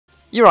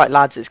You're right,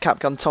 lads, it's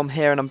Capgun Tom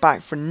here, and I'm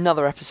back for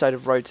another episode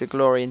of Road to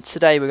Glory, and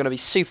today we're going to be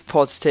super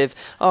positive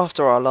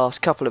after our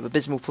last couple of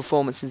abysmal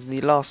performances in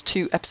the last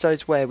two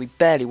episodes where we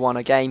barely won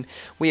a game.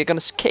 We are going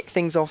to kick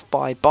things off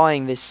by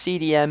buying this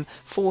CDM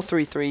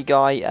 433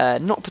 guy,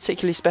 not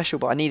particularly special,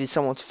 but I needed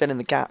someone to fill in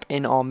the gap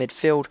in our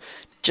midfield.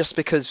 Just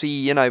because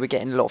we're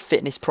getting a lot of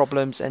fitness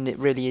problems and it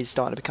really is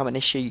starting to become an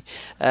issue.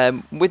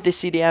 With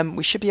this CDM,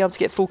 we should be able to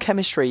get full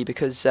chemistry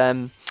because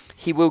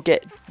he will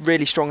get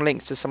really strong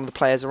links to some of the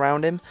players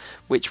around him,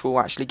 which will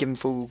actually give him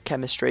full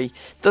chemistry.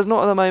 Does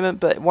not at the moment,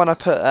 but when I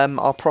put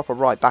our proper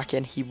right back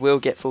in, he will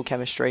get full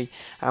chemistry,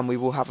 and we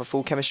will have a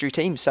full chemistry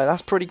team. So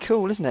that's pretty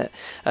cool, isn't it?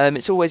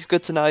 It's always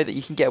good to know that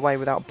you can get away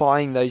without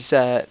buying those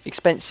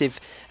expensive,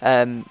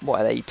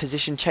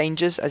 position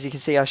changes. As you can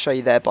see, I'll show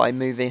you there by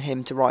moving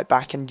him to right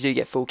back, and you do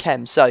get full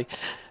chem. So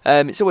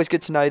it's always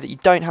good to know that you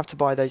don't have to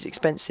buy those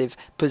expensive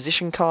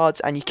position cards,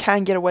 and you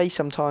can get away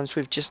sometimes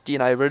with just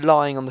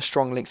relying on the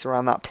strong links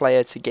around that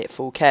player to get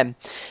full chem.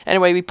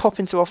 Anyway, we pop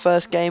into our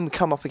first game. We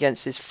come up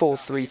against this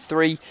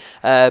 4-3-3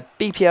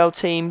 BPL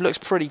team. Looks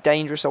pretty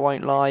dangerous, I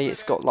won't lie.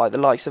 It's got like the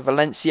likes of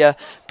Valencia,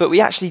 but we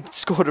actually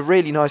scored a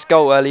really nice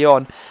goal early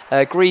on.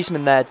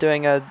 Griezmann there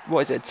doing a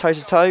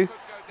toe-to-toe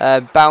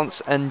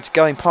bounce and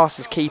going past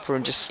his keeper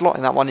and just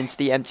slotting that one into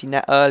the empty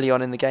net early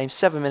on in the game,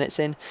 7 minutes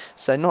in,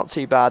 so not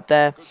too bad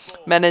there.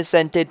 Menez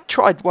then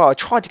tried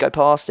to go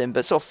past him,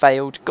 but sort of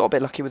failed, got a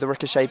bit lucky with a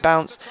ricochet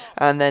bounce,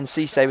 and then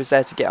Cisse was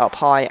there to get up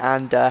high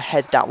and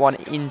head that one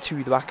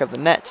into the back of the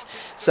net.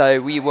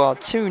 So we were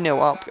 2-0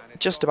 up,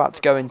 just about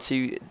to go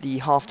into the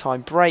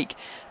half-time break,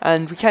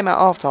 and we came out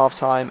after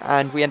half-time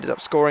and we ended up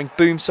scoring.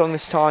 Boomsong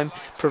this time,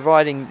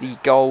 providing the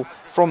goal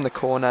from the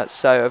corner,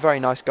 so a very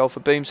nice goal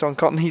for Boomsong.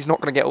 Cotton, he's not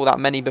going to get all that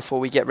many before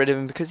we get rid of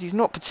him because he's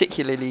not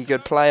particularly a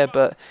good player,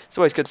 but it's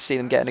always good to see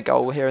them getting a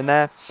goal here and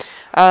there.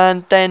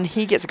 And then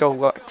he gets a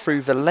goal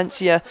through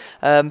Valencia.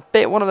 One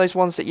of those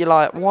ones that you're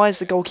like, why is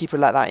the goalkeeper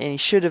let that in? He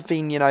should have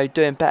been,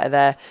 doing better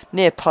there.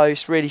 Near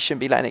post, really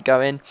shouldn't be letting it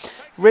go in.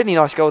 Really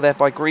nice goal there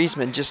by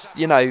Griezmann, just,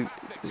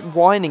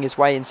 winding his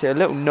way into a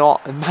little knot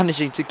and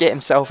managing to get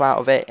himself out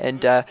of it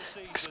and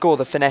score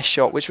the finesse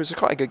shot, which was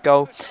quite a good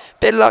goal.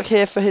 Bit of luck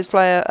here for his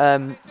player.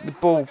 The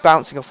ball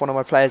bouncing off one of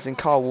my players, and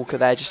Carl Walker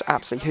there just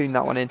absolutely hooned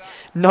that one in.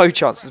 No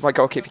chance was my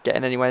goalkeeper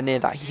getting anywhere near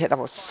that. He hit that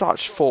with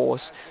such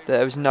force that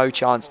there was no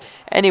chance.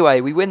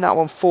 Anyway, we win that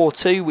one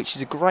 4-2, which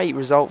is a great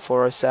result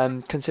for us,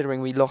 considering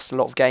we lost a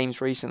lot of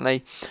games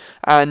recently.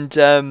 And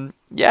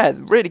yeah,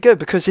 really good,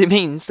 because it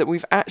means that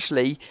we've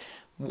actually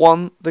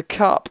won the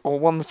cup, or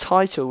won the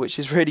title, which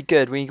is really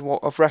good. We have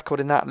a record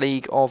in that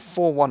league of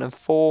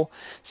 4-1-4,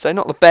 so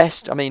not the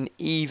best. I mean,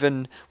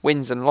 even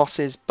wins and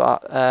losses,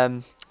 but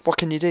what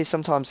can you do?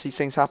 Sometimes these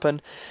things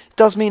happen. It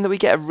does mean that we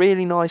get a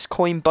really nice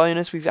coin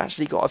bonus. We've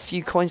actually got a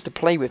few coins to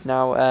play with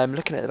now,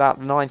 looking at about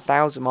the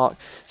 9,000 mark.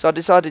 So I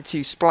decided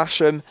to splash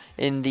them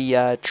in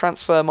the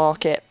transfer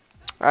market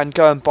and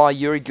go and buy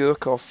Yuri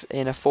Gurkov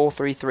in a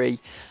 4-3-3.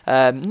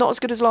 Not as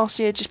good as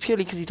last year, just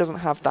purely because he doesn't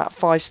have that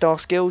 5-star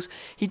skills.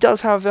 He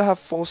does, however, have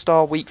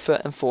 4-star weak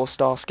foot and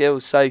 4-star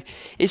skills, so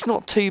it's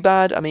not too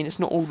bad. I mean, it's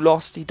not all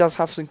lost. He does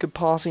have some good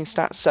passing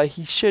stats, so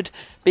he should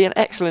be an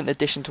excellent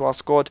addition to our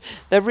squad.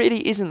 There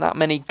really isn't that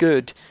many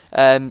good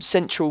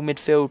central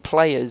midfield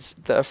players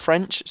that are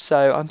French,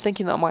 so I'm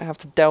thinking that I might have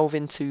to delve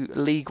into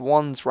League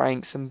One's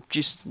ranks and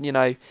just,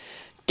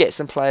 get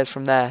some players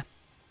from there.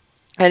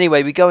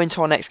 Anyway, we go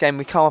into our next game.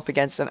 We come up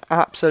against an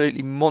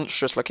absolutely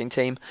monstrous looking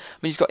team. I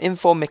mean, he's got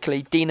Inform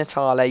Micheli, Di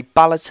Natale,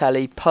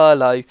 Balotelli,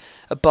 Pirlo,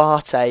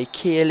 Abate,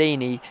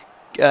 Chiellini,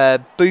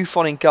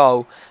 Buffon in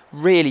goal.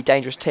 Really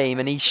dangerous team,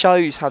 and he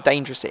shows how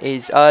dangerous it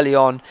is early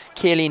on.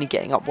 Chiellini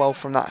getting up well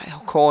from that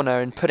corner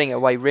and putting it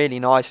away really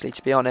nicely,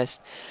 to be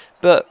honest.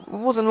 But it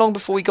wasn't long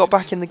before we got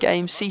back in the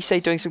game.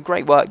 Cisse doing some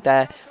great work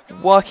there,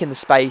 working the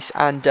space,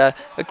 and a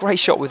great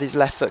shot with his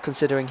left foot,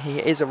 considering he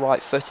is a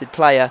right-footed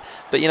player.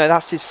 But,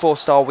 that's his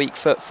 4-star weak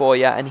foot for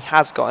you, and he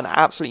has got an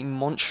absolutely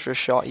monstrous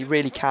shot. He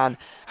really can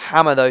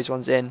hammer those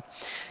ones in.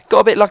 Got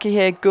a bit lucky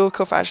here.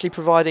 Gurkov actually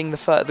providing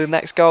the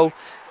next goal.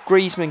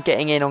 Griezmann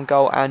getting in on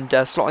goal and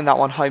slotting that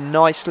one home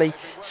nicely,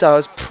 so I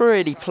was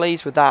pretty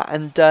pleased with that.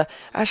 And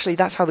actually,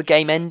 that's how the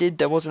game ended.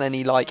 There wasn't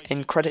any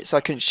end credits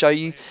I couldn't show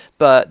you,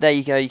 but there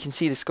you go. You can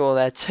see the score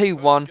there,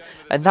 2-1,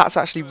 and that's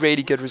actually a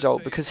really good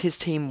result because his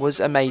team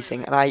was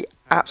amazing, and I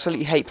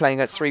absolutely hate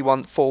playing against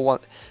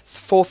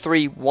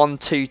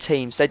 4-3-1-2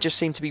 teams. They just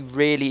seem to be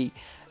really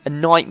a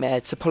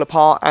nightmare to pull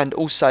apart, and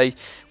also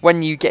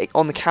when you get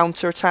on the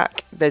counter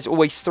attack, there's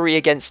always 3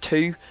 against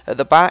 2 at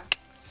the back.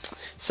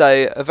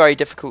 So a very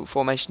difficult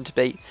formation to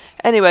beat.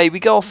 Anyway, we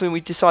go off and we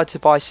decide to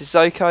buy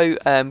Sissoko,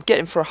 get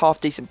him for a half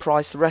decent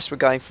price. The rest we're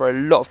going for a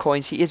lot of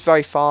coins. He is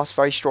very fast,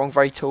 very strong,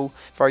 very tall,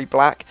 very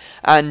black.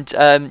 And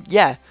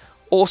yeah,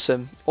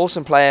 awesome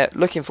player.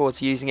 Looking forward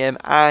to using him.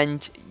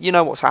 And you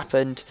know what's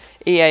happened.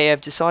 EA have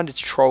decided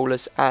to troll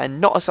us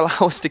and not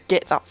allow us to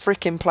get that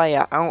freaking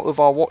player out of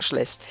our watch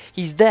list.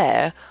 He's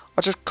there.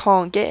 I just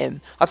can't get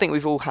him. I think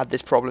we've all had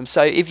this problem.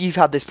 So if you've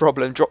had this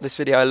problem, drop this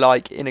video a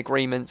like in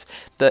agreement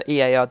that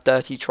EA are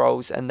dirty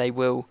trolls and they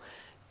will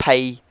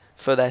pay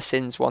for their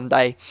sins one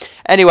day.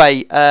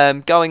 Anyway,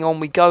 going on,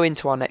 we go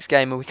into our next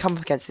game and we come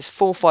up against this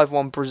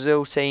 4-5-1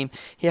 Brazil team.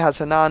 He has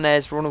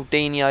Hernandez,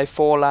 Ronaldinho,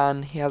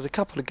 Forlan. He has a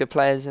couple of good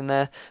players in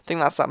there. I think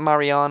that's that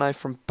Mariano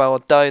from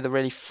Bordeaux, the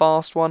really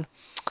fast one.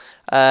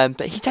 But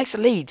he takes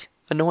the lead,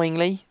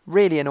 annoyingly,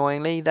 really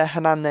annoyingly. They're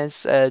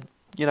Hernandez,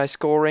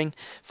 scoring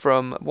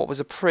from what was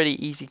a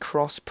pretty easy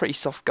cross, pretty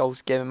soft goal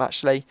to give him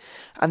actually.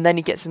 And then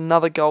he gets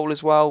another goal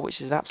as well,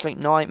 which is an absolute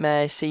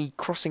nightmare. See,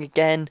 crossing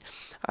again.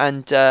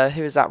 And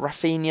who is that?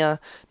 Rafinha,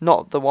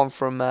 not the one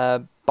from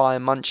Bayern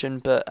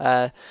München, but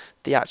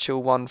the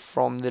actual one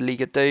from the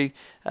Liga 2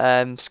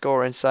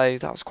 scoring. So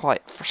that was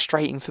quite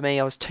frustrating for me.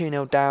 I was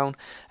 2-0 down,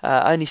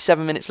 only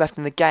 7 minutes left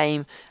in the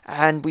game,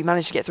 and we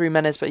managed to get through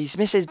Menez, but he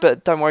misses.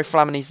 But don't worry,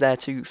 Flamini's there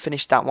to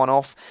finish that one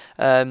off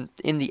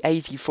in the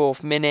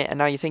 84th minute. And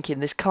now you're thinking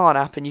this can't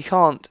happen. You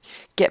can't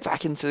get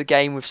back into the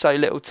game with so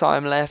little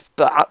time left,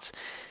 but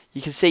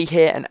you can see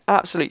here an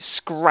absolute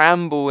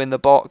scramble in the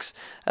box,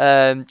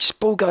 just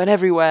ball going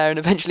everywhere, and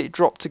eventually it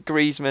dropped to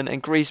Griezmann,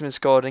 and Griezmann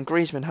scored. And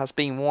Griezmann has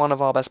been one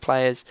of our best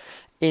players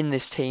in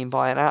this team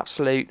by an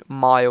absolute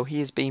mile. He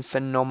has been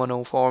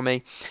phenomenal for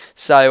me,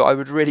 so I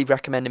would really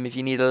recommend him if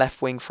you need a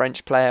left wing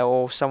French player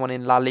or someone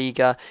in La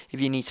Liga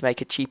if you need to make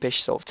a cheapish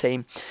sort of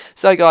team.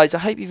 So guys, I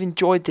hope you've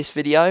enjoyed this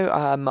video.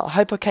 I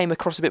hope I came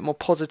across a bit more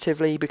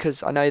positively,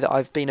 because I know that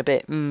I've been a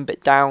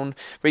bit down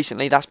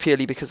recently. That's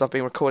purely because I've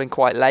been recording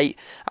quite late,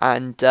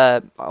 and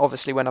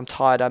obviously when I'm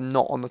tired I'm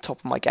not on the top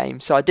of my game,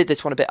 so I did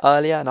this one a bit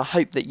earlier, and I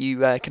hope that you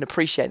can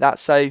appreciate that.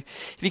 So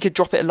if you could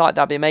drop it a like,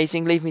 that'd be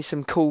amazing. Leave me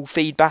some cool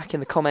feedback in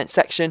the comment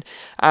section,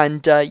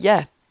 and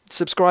yeah,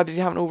 subscribe if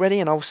you haven't already,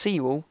 and I'll see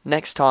you all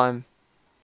next time.